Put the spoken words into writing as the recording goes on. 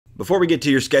Before we get to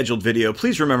your scheduled video,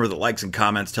 please remember that likes and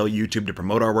comments tell YouTube to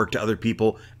promote our work to other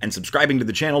people, and subscribing to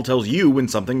the channel tells you when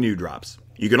something new drops.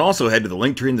 You can also head to the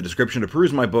link tree in the description to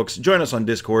peruse my books, join us on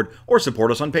Discord, or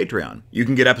support us on Patreon. You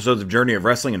can get episodes of Journey of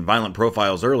Wrestling and Violent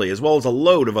Profiles early, as well as a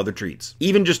load of other treats.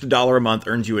 Even just $1 a month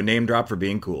earns you a name drop for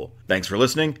being cool. Thanks for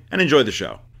listening, and enjoy the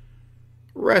show.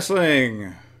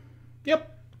 Wrestling.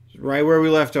 Yep. Right where we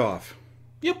left off.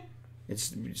 Yep. It's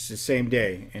the same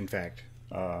day, in fact.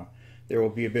 There will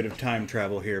be a bit of time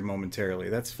travel here momentarily.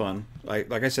 That's fun.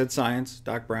 Like I said, science.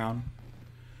 Doc Brown.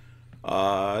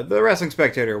 The Wrestling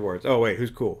Spectator Awards. Oh, wait, who's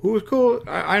cool? Who's cool?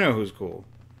 I know who's cool.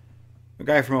 A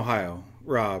guy from Ohio.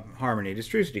 Rob, Harmony,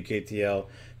 Distrucity, KTL,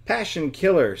 Passion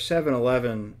Killer,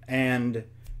 7-Eleven, and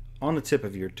On the Tip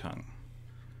of Your Tongue.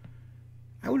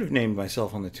 I would have named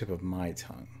myself On the Tip of My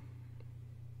Tongue.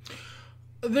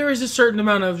 There is a certain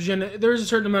amount of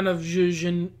zhuzh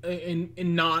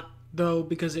in not, though,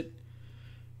 because it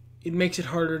makes it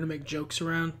harder to make jokes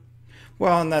around.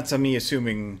 Well, and that's a me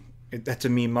assuming that's a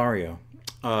me Mario.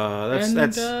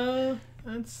 That's a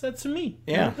me.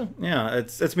 Yeah, yeah.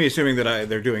 That's me assuming that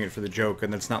they're doing it for the joke,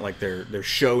 and that's not like their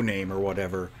show name or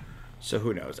whatever. So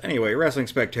who knows? Anyway, Wrestling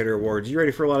Spectator Awards. You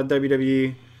ready for a lot of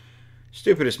WWE?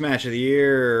 Stupidest match of the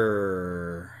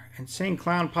year. Insane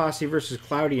Clown Posse versus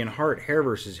Cloudy and Hart. Hair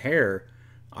versus hair.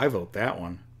 I vote that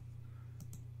one.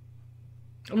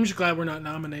 I'm just glad we're not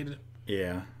nominated.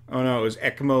 Yeah. Oh no, it was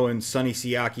ECMO and Sonny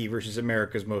Siaki versus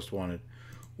America's Most Wanted.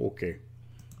 Okay.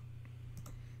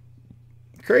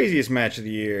 Craziest match of the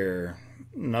year.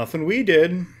 Nothing we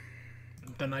did.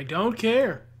 Then I don't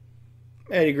care.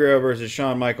 Eddie Guerrero versus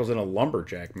Shawn Michaels in a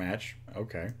lumberjack match.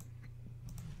 Okay.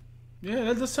 Yeah,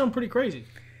 that does sound pretty crazy.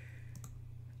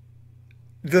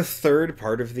 The third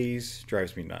part of these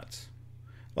drives me nuts.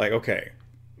 Like, okay,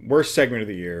 worst segment of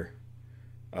the year.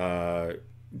 WWE,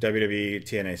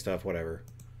 TNA stuff, whatever.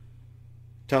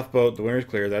 Tough vote, the winner's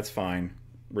clear, that's fine.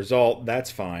 Result,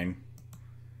 that's fine.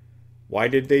 Why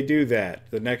did they do that?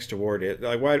 The next award,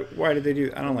 why did they do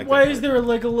that? I don't like that. Why is there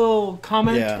like a little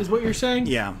comment, is what you're saying?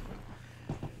 Yeah.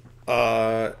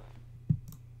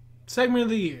 Segment of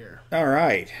the year. All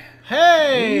right.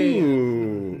 Hey!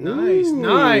 Ooh. Nice, Ooh.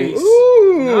 nice.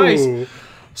 Ooh. Nice.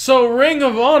 So Ring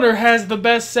of Honor has the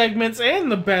best segments and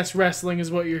the best wrestling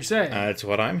is what you're saying. That's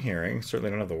what I'm hearing. Certainly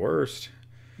don't have the worst.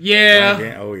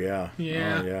 Yeah. Oh, yeah.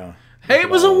 Yeah. Oh, yeah. Hey, it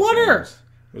was a oneer.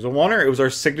 It was a oneer. It was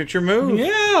our signature move.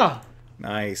 Yeah.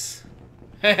 Nice.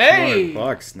 Hey.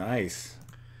 $200. Nice.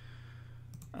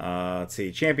 Let's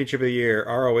see. Championship of the year,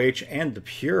 ROH and The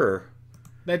Pure.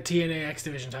 That TNA X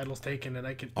Division title's taken, and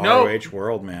I could ROH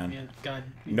World, man. Yeah, God.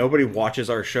 Nobody watches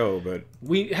our show, but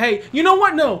hey, you know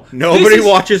what? No. Nobody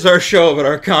watches our show, but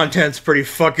our content's pretty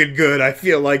fucking good. I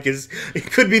feel like it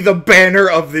could be the banner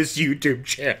of this YouTube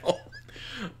channel.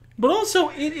 But also,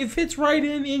 it fits right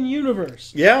in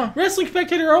universe. Yeah. Wrestling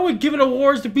Spectator are always giving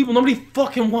awards to people nobody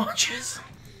fucking watches.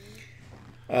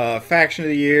 Faction of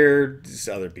the year, just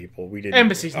other people. We didn't.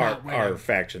 Embassy's not winning. Our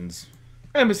factions.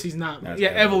 Embassy's not. Yeah,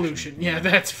 Evolution. Yeah,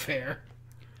 that's fair.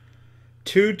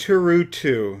 Turu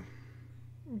 2.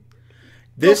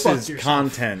 This is yourself.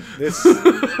 Content. This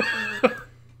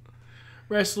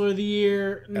Wrestler of the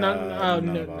year. None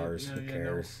of ours. Who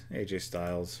cares? AJ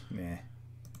Styles. Meh.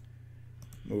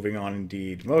 Moving on,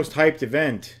 indeed. Most hyped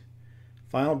event.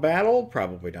 Final Battle?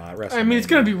 Probably not. WrestleMania. I mean, it's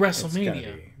going to be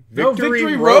WrestleMania.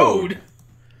 Victory Road.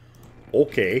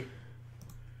 Okay.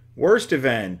 Worst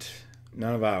event.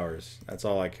 None of ours. That's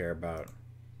all I care about.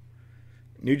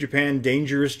 New Japan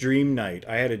Dangerous Dream Night.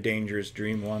 I had a dangerous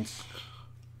dream once.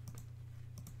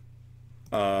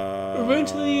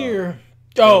 Event of the year.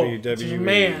 Oh, WWE.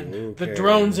 Man. The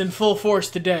drone's in full force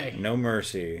today. No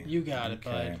mercy. You got it,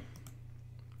 bud.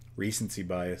 Recency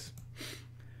bias.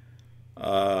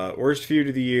 Worst feud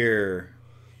of the year.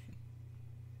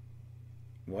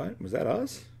 What? Was that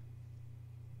us?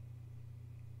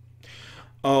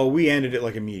 Oh, we ended it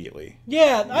like immediately.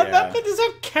 Yeah, does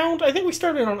that count? I think we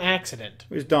started on accident.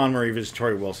 It was Don Murray versus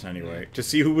Tori Wilson anyway, to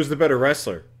see who was the better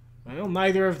wrestler. Well,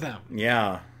 neither of them.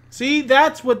 Yeah. See,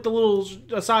 that's what the little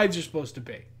asides are supposed to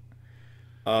be.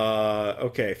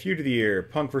 Okay, feud of the year.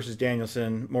 Punk versus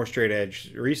Danielson, more straight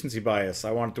edge. Recency bias. I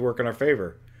want it to work in our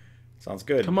favor. Sounds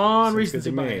good. Come on,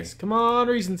 recency bias. Come on,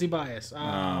 recency bias.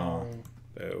 Oh.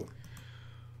 Boo.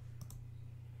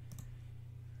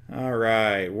 All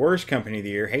right, worst company of the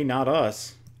year. Hey, not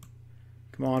us.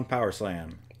 Come on, Power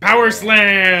Slam. Power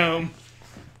Slam!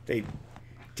 They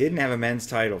didn't have a men's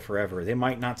title forever. They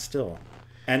might not still.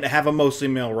 And have a mostly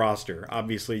male roster.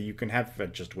 Obviously, you can have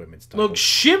just women's titles. Look,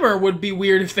 Shimmer would be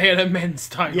weird if they had a men's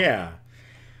title. Yeah.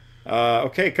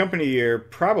 Okay, company of the year,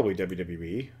 probably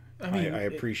WWE. mean, I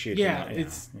appreciate.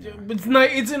 It's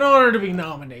it's an honor to be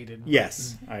nominated.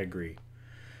 Yes, I agree.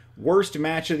 Worst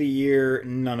match of the year,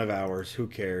 none of ours. Who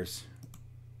cares?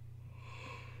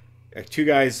 Two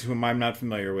guys whom I'm not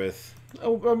familiar with.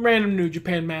 A random New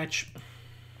Japan match.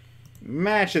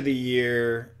 Match of the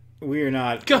year, we are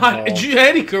not. God,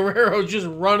 Eddie Guerrero just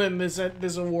running this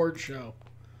award show.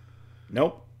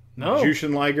 Nope. No.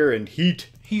 Jushin Liger and Heat.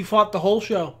 He fought the whole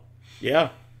show. Yeah.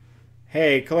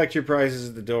 Hey, collect your prizes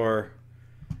at the door.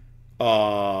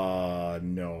 No.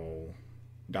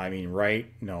 I mean, right?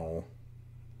 No.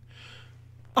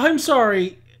 I'm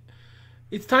sorry.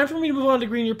 It's time for me to move on to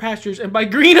greener pastures, and by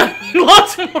green I mean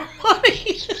lots more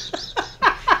money.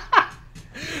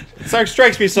 It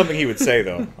strikes me as something he would say,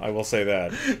 though. I will say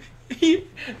that.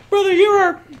 Brother, you're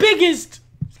our biggest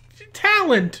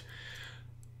talent.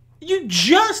 You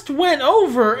just went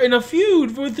over in a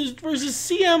feud versus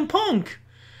CM Punk.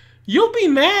 You'll be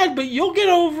mad, but you'll get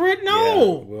over it.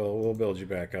 No. Yeah, we'll build you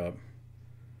back up.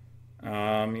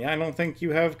 I don't think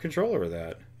you have control over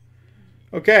that.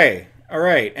 Okay. All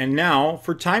right. And now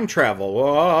for time travel.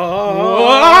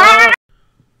 Whoa.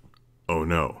 Oh,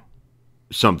 no.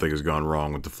 Something has gone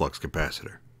wrong with the flux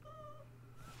capacitor.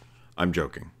 I'm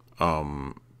joking.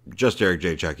 Just Eric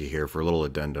J. Chucky here for a little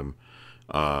addendum.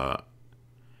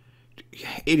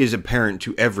 It is apparent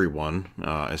to everyone,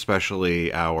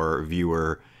 especially our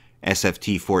viewer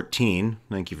SFT14,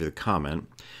 thank you for the comment,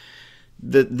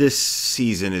 that this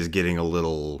season is getting a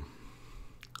little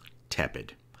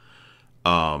tepid.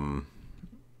 So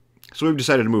we've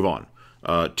decided to move on.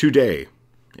 Today,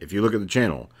 if you look at the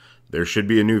channel, there should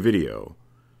be a new video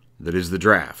that is the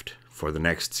draft for the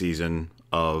next season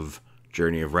of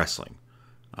Journey of Wrestling.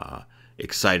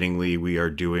 Excitingly, we are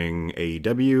doing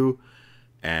AEW,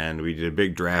 and we did a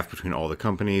big draft between all the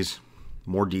companies.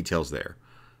 More details there.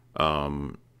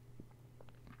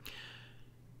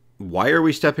 Why are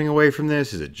we stepping away from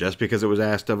this? Is it just because it was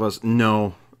asked of us?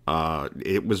 No.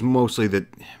 It was mostly that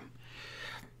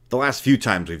the last few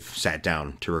times we've sat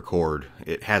down to record,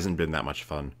 it hasn't been that much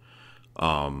fun.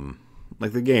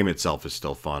 Like, the game itself is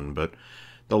still fun, but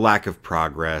the lack of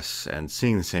progress and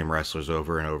seeing the same wrestlers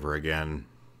over and over again,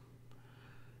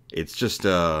 it's just,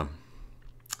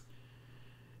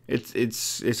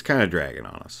 it's kind of dragging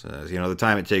on us. The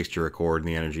time it takes to record and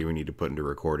the energy we need to put into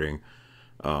recording,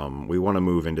 we want to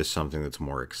move into something that's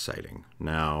more exciting.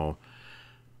 Now,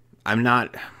 I'm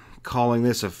not calling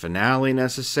this a finale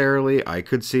necessarily. I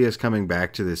could see us coming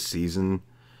back to this season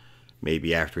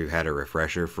maybe after we've had a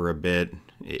refresher for a bit.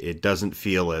 It doesn't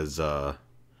feel as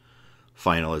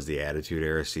final as the Attitude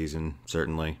Era season,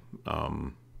 certainly.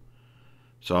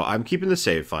 So I'm keeping the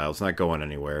save file. It's not going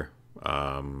anywhere,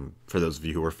 for those of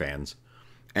you who are fans.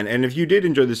 And if you did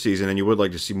enjoy this season and you would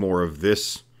like to see more of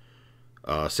this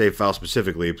save file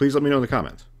specifically, please let me know in the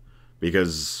comments,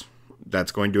 because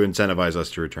that's going to incentivize us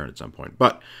to return at some point.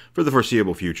 But for the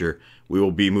foreseeable future, we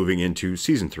will be moving into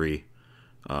Season 3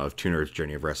 of Two Nerds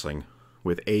Journey of Wrestling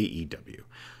with AEW.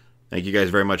 Thank you guys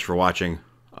very much for watching,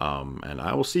 and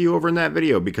I will see you over in that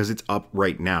video, because it's up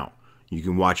right now. You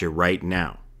can watch it right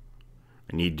now.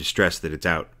 I need to stress that it's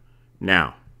out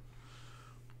now.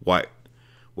 Why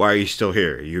are you still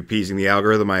here? Are you appeasing the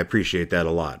algorithm? I appreciate that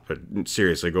a lot, but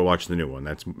seriously, go watch the new one.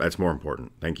 That's more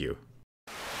important. Thank you.